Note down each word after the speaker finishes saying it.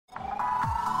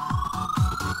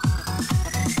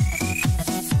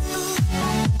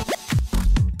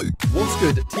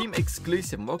Good, team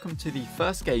exclusive, and welcome to the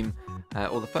first game,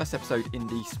 or the first episode in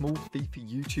the Small FIFA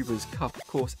YouTubers Cup, of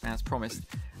course, as promised.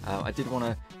 I did want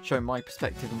to show my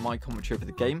perspective and my commentary over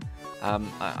the game.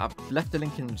 I've left the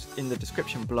link in the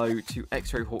description below to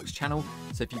X-Ray Hawk's channel,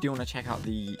 so if you do want to check out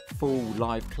the full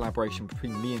live collaboration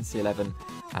between me and C11,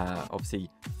 obviously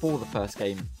for the first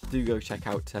game, do go check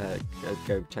out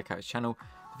his channel.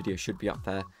 The video should be up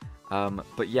there.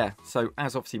 But yeah, so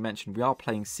as obviously mentioned, we are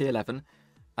playing C11.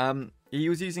 He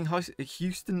was using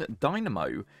Houston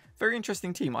Dynamo. Very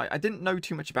interesting team. I didn't know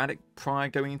too much about it prior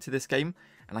going into this game,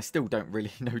 and I still don't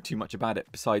really know too much about it.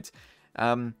 Besides,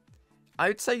 I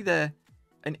would say they're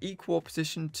an equal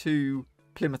opposition to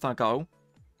Plymouth Argyle.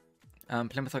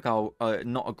 Plymouth Argyle are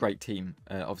not a great team,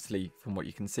 obviously, from what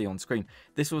you can see on screen.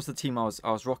 This was the team I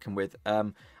was rocking with.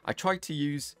 I tried to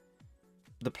use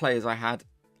the players I had,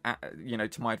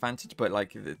 to my advantage, but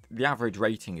like the average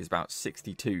rating is about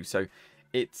 62, so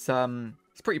it's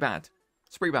pretty bad.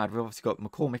 It's pretty bad. We've obviously got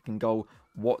McCormick in goal,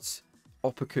 Watts,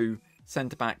 Opoku,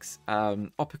 centre backs.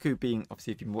 Opoku being,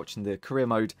 obviously, if you've been watching the career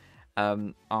mode,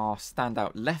 our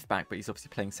standout left back, but he's obviously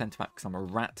playing centre back because I'm a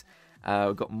rat.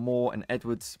 We've got Moore and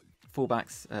Edwards,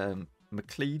 fullbacks.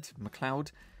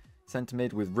 McLeod, centre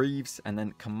mid with Reeves, and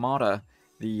then Kamara,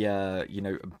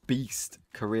 the beast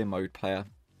career mode player,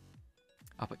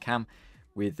 up at cam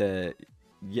with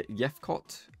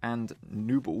Yefcott and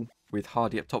Nubel with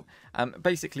Hardy up top.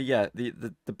 Basically, yeah,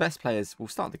 the best players, we'll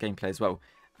start the gameplay as well.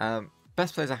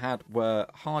 Best players I had were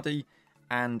Hardy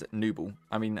and Nubel.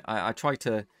 I mean, I tried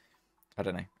to, I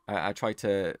don't know, I tried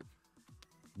to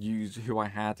use who I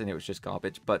had and it was just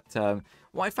garbage. But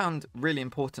what I found really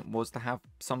important was to have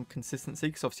some consistency,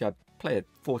 because obviously I play a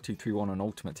 4-2-3-1 on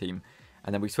Ultimate Team,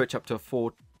 and then we switch up to a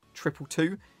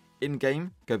 4-2-2-2 in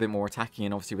game, go a bit more attacking,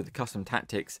 and obviously with the custom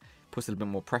tactics puts a little bit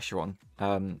more pressure on.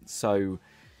 So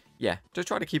yeah, just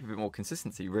try to keep a bit more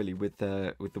consistency really with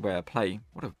the way I play.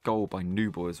 What a goal by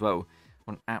Nubel as well,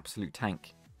 what an absolute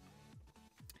tank.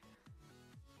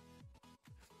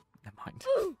 Never mind.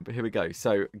 But here we go.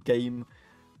 So game,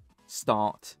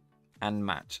 start, and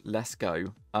match. Let's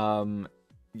go.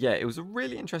 Yeah, it was a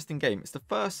really interesting game. It's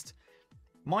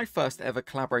my first ever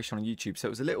collaboration on YouTube, so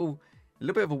it was a little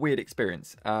bit of a weird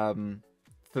experience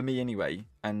for me anyway.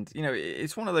 And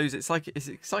it's one of those, it's an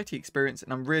exciting experience,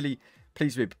 and I'm really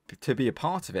pleased to be a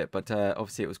part of it. But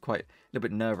obviously it was quite a little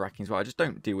bit nerve-wracking as well. I just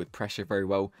don't deal with pressure very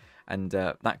well, and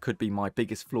that could be my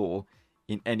biggest flaw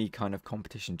in any kind of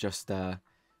competition, just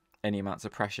any amounts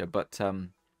of pressure. But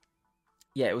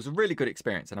yeah, it was a really good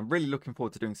experience, and I'm really looking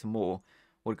forward to doing some more.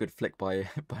 What a good flick by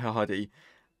Hardy.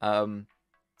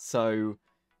 So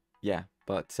yeah,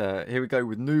 but here we go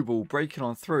with Nubel breaking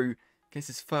on through, gets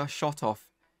his first shot off,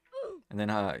 and then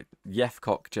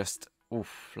Yefcock just,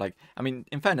 oof, like, I mean,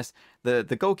 in fairness, the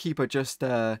goalkeeper just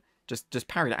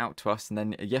parried it out to us, and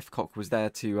then Yefcock was there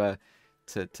to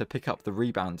pick up the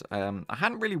rebound. I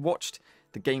hadn't really watched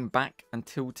the game back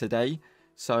until today,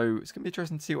 so it's gonna be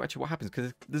interesting to see what happens,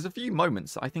 because there's a few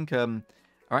moments I think are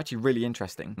actually really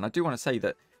interesting. And I do want to say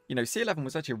that C11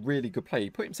 was actually a really good player. He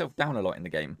put himself down a lot in the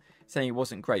game, saying he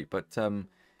wasn't great, but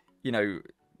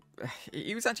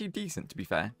he was actually decent, to be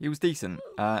fair. He was decent,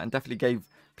 and definitely gave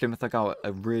Plymouth Argyle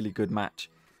a really good match.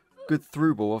 Good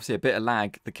through ball, obviously a bit of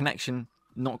lag. The connection,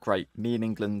 not great. Me in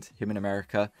England, him in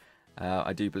America,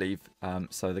 I do believe.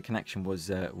 So the connection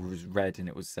was red, and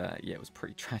it was yeah, it was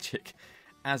pretty tragic.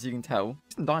 As you can tell,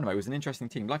 Houston Dynamo was an interesting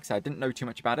team. Like I said, I didn't know too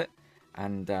much about it,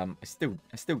 and I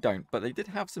still don't. But they did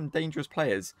have some dangerous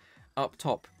players up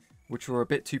top, which were a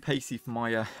bit too pacey for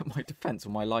my my defence, or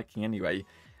my liking anyway.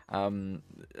 I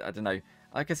don't know.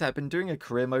 Like I said, I've been doing a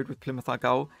career mode with Plymouth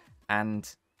Argyle,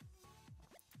 and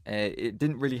it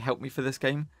didn't really help me for this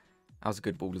game. That was a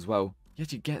good ball as well. He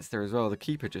actually gets there as well. The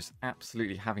keeper just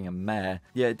absolutely having a mare.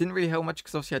 Yeah, it didn't really help much,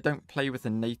 because obviously I don't play with a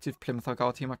native Plymouth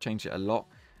Argyle team. I've changed it a lot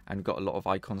and got a lot of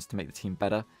icons to make the team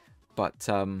better. But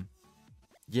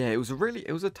yeah, it was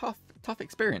a tough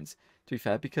experience, to be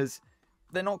fair, because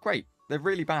they're not great. They're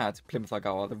really bad. Plymouth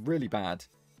Argyle, they're really bad.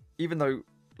 Even though,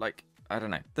 like, I don't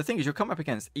know. The thing is, you'll come up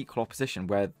against equal opposition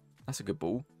where that's a good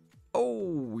ball.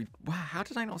 Oh, wow, how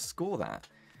did I not score that?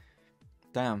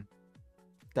 Damn,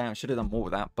 should have done more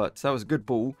with that. But that was a good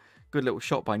ball. Good little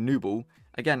shot by Nubel.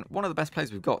 Again, one of the best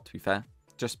players we've got, to be fair.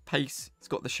 Just pace. He's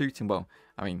got the shooting. Well,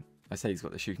 I mean, I say he's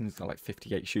got the shooting. He's got like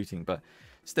 58 shooting, but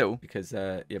still, because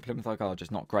yeah, Plymouth Argyle are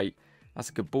just not great. That's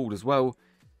a good ball as well.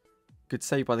 Good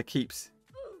save by the keeps.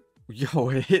 Yo,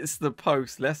 it hits the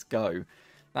post. Let's go.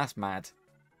 That's mad.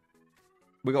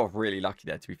 We got really lucky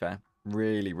there, to be fair.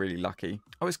 Really, really lucky.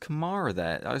 Oh, it's Kamara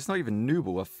there. It's not even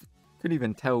Nubel. I couldn't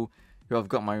even tell who I've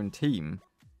got in my own team.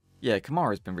 Yeah,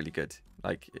 Kamara's been really good.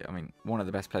 Like, I mean, one of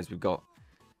the best players we've got,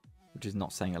 which is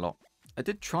not saying a lot. I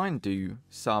did try and do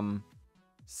some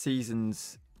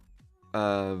seasons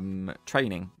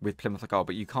training with Plymouth Argyle,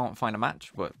 but you can't find a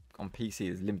match. But on PC,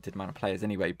 there's a limited amount of players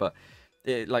anyway. But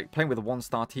like playing with a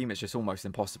 1-star team, it's just almost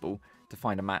impossible to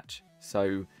find a match.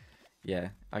 So yeah,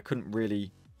 I couldn't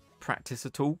really practice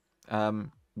at all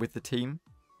with the team.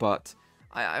 But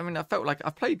I mean, I felt like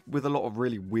I've played with a lot of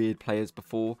really weird players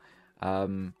before.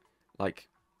 Like,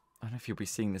 I don't know if you'll be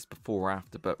seeing this before or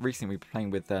after, but recently we were playing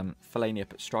with Fellaini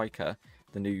up at striker,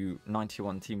 the new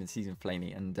 91 team in season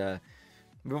Fellaini, and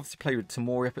we obviously played with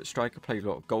Tamori up at striker, played with a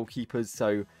lot of goalkeepers,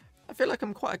 so I feel like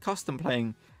I'm quite accustomed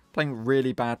playing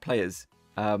really bad players.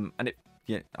 And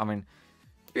yeah, I mean,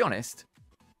 to be honest,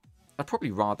 I'd probably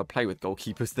rather play with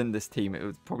goalkeepers than this team. It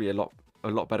was probably a lot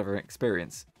better of an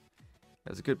experience.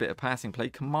 There was a good bit of passing play.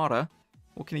 Kamara,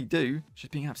 what can he do?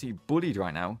 Just being absolutely bullied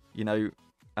right now. You know,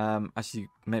 as you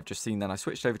may have just seen then, I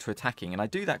switched over to attacking, and I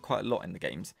do that quite a lot in the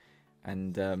games.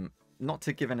 And not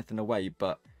to give anything away,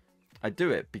 but I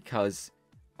do it because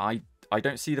I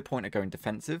don't see the point of going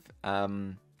defensive.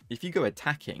 If you go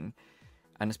attacking,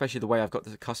 and especially the way I've got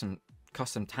the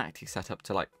custom tactics set up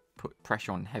to like put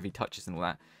pressure on heavy touches and all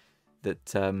that,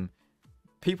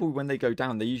 people when they go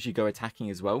down, they usually go attacking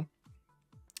as well.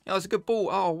 Oh, it's a good ball.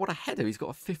 Oh, what a header. He's got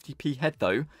a 50p head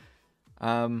though.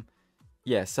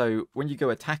 Yeah, so when you go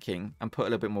attacking and put a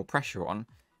little bit more pressure on,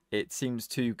 it seems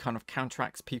to kind of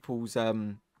counteracts people's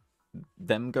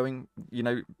them going, you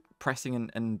know, pressing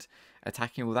and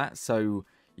attacking all that, so you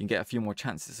can get a few more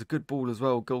chances. It's a good ball as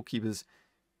well. Goalkeepers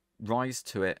rise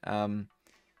to it.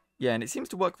 Yeah, and it seems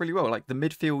to work really well. Like the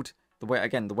midfield, the way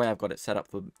I've got it set up,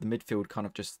 the midfield kind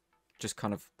of just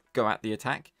kind of go at the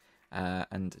attack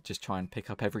and just try and pick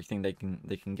up everything they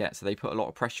can get. So they put a lot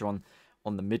of pressure on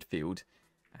the midfield,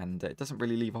 and it doesn't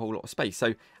really leave a whole lot of space.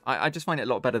 So I just find it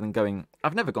a lot better than going.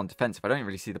 I've never gone defensive. I don't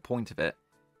really see the point of it.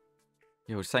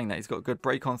 You were saying that he's got a good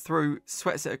break on through,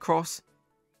 sweats it across.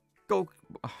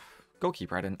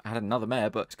 Goalkeeper had another mare,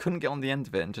 but couldn't get on the end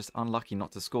of it, and just unlucky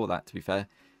not to score that, to be fair.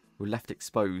 We were left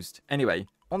exposed. Anyway,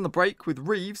 on the break with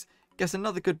Reeves, gets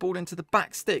another good ball into the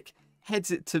back stick,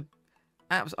 heads it to,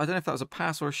 I don't know if that was a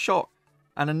pass or a shot,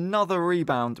 and another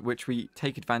rebound, which we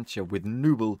take advantage of with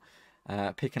Nubel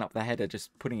picking up the header,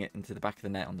 just putting it into the back of the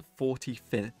net on the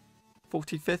 45th?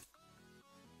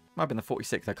 Might have been the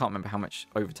 46th. I can't remember how much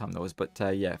overtime there was, but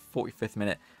yeah, 45th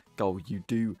minute goal. You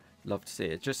do love to see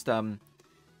it. Just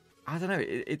I don't know.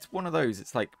 It's one of those.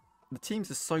 It's like the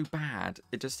teams are so bad.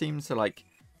 It just seems to like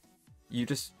you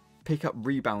just pick up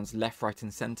rebounds left, right,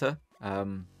 and centre.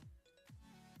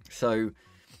 So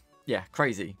yeah,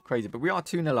 crazy. But we are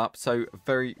 2-0 up. So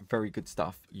very, very good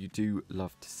stuff. You do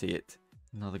love to see it.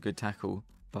 Another good tackle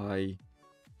by,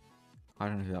 I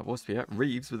don't know who that was. Yeah,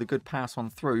 Reeves with a good pass on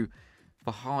through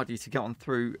for Hardy to get on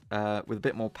through with a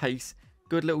bit more pace.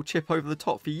 Good little chip over the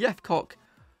top for Yefcock.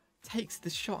 Takes the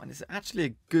shot, and it's actually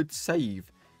a good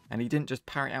save. And he didn't just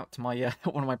parry out to my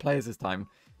one of my players this time.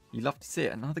 You love to see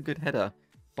it. Another good header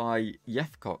by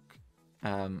Yefcock.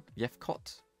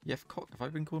 Yefcott? Have I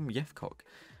been calling him Yefcock?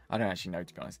 I don't actually know,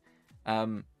 to be honest.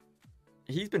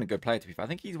 He's been a good player, to be fair. I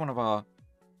think he's one of our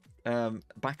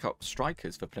backup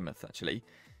strikers for Plymouth, actually.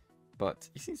 But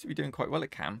he seems to be doing quite well at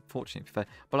Cam, fortunately, to be fair.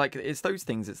 But like, it's those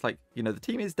things. It's like, you know, the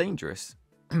team is dangerous.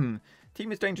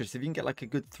 Team is dangerous. If you can get like a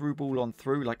good through ball on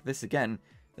through like this again,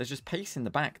 there's just pace in the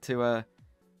back to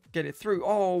get it through.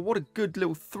 Oh, what a good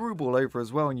little through ball over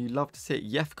as well. And you love to see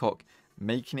it. Yefcock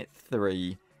making it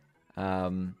 3.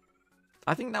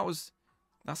 I think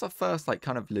that's our first like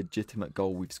kind of legitimate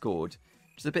goal we've scored.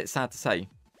 Which is a bit sad to say.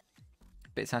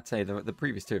 The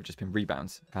previous 2 have just been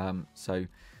rebounds. So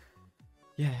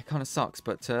yeah, it kind of sucks,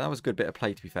 but that was a good bit of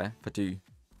play, to be fair. If I do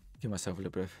give myself a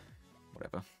little bit of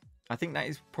whatever. I think that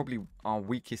is probably our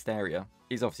weakest area.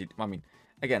 Is obviously, I mean,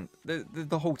 again,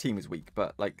 the whole team is weak,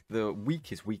 but like the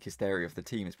weakest area of the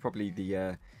team is probably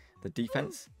the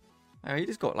defense. He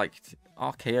just got like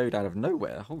RKO'd out of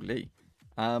nowhere. Holy.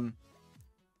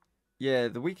 Yeah,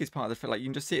 the weakest part of the field, like you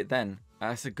can just see it then.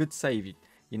 It's a good save.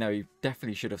 You know, he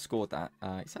definitely should have scored that.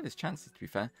 He's had his chances, to be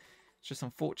fair. It's just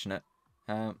unfortunate.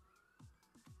 But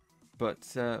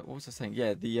what was I saying?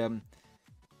 Yeah,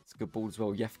 it's a good ball as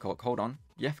well. Yefcock, hold on.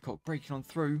 Yefcock breaking on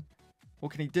through.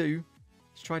 What can he do?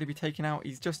 He's tried to be taken out.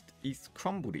 He's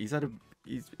crumbled it.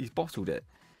 He's bottled it.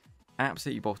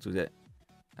 Absolutely bottled it.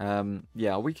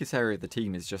 Yeah, our weakest area of the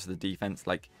team is just the defense.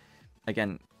 Like,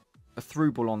 again, a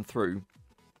through ball on through.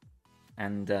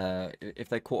 And if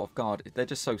they're caught off guard, they're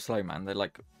just so slow, man. They're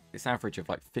like, it's average of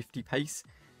like 50 pace.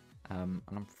 And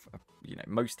you know,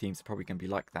 most teams are probably going to be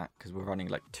like that because we're running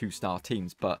like 2-star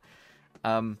teams. But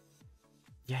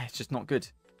yeah, yeah, it's just not good.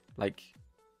 Like,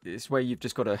 it's where you've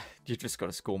just got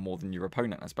to score more than your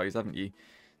opponent, I suppose, haven't you?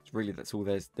 It's really, that's all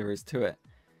there is to it.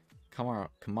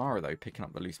 Kamara though, picking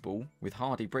up the loose ball with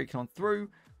Hardy breaking on through.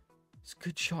 It's a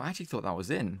good shot. I actually thought that was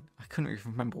in. I couldn't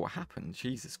even remember what happened.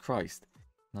 Jesus Christ.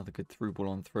 Another good through ball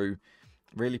on through.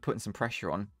 Really putting some pressure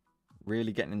on.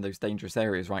 Really getting in those dangerous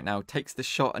areas right now. Takes the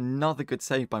shot. Another good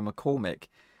save by McCormick.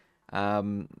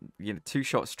 You know, 2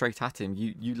 shots straight at him.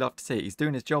 You love to see it. He's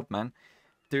doing his job, man.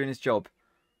 Doing his job.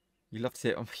 You love to see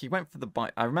it. He went for the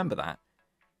bite. I remember that.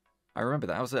 I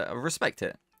respect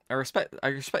it. I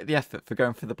respect the effort for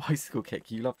going for the bicycle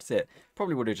kick. You love to see it.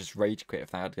 Probably would have just rage quit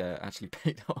if that had actually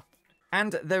paid off.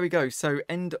 And there we go. So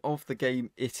end of the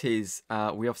game it is.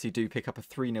 We obviously do pick up a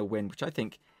 3-0 win, which I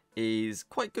think is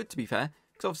quite good, to be fair.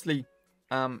 Because obviously,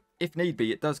 if need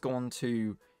be, it does go on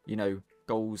to, you know,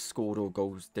 goals scored or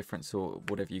goals difference or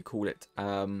whatever you call it.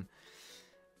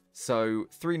 So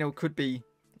 3-0 could be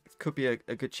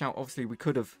a good shout. Obviously, it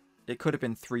could have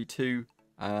been 3-2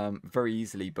 very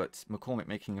easily, but McCormick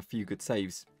making a few good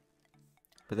saves.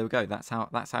 But there we go. That's how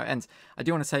it ends. I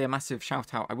do want to say a massive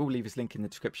shout out. I will leave his link in the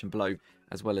description below,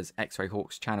 as well as X-Ray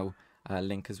Hawk's channel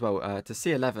link as well, to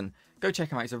C11. Go check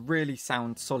him out. He's a really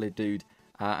sound, solid dude,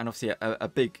 and obviously a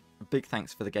big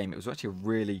thanks for the game. It was actually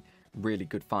a really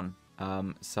good fun.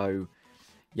 So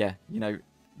yeah, you know,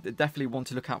 definitely one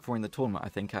to look out for in the tournament. I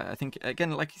think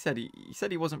again, like he said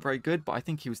he wasn't very good, but I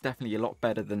think he was definitely a lot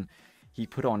better than he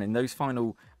put on. In those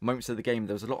final moments of the game,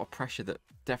 there was a lot of pressure that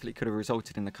definitely could have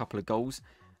resulted in a couple of goals.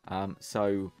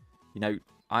 So, you know,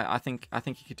 I think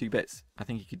he could do bits. I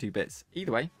think he could do bits.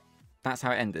 Either way, that's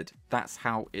how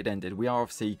it ended. We are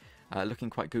obviously looking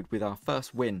quite good with our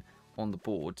first win on the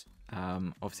board.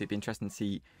 Obviously, it'd be interesting to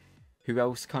see who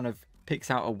else kind of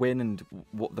picks out a win and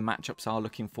what the matchups are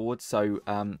looking forward. So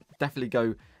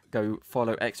definitely go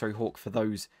follow X-Ray Hawk for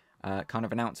those kind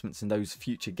of announcements and those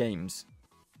future games.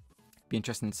 Be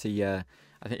interesting to see, I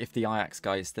think, if the Ajax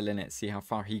guy is still in it, see how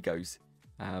far he goes.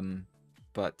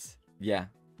 But yeah,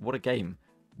 what a game.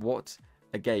 What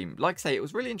a game. Like I say, it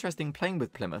was really interesting playing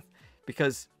with Plymouth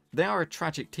because they are a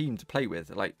tragic team to play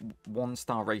with. Like,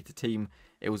 1-star rated team.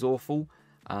 It was awful,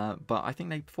 but I think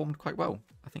they performed quite well.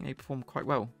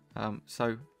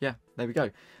 So yeah, there we go.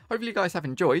 Hopefully you guys have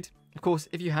enjoyed. Of course,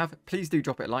 if you have, please do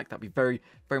drop it a like. That'd be very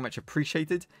much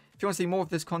appreciated. If you want to see more of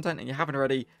this content and you haven't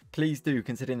already, please do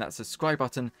consider that subscribe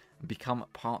button and become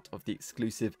part of the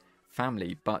exclusive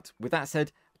family. But with that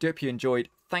said, I do hope you enjoyed.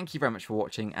 Thank you very much for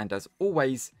watching, and as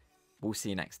always, we'll see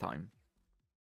you next time.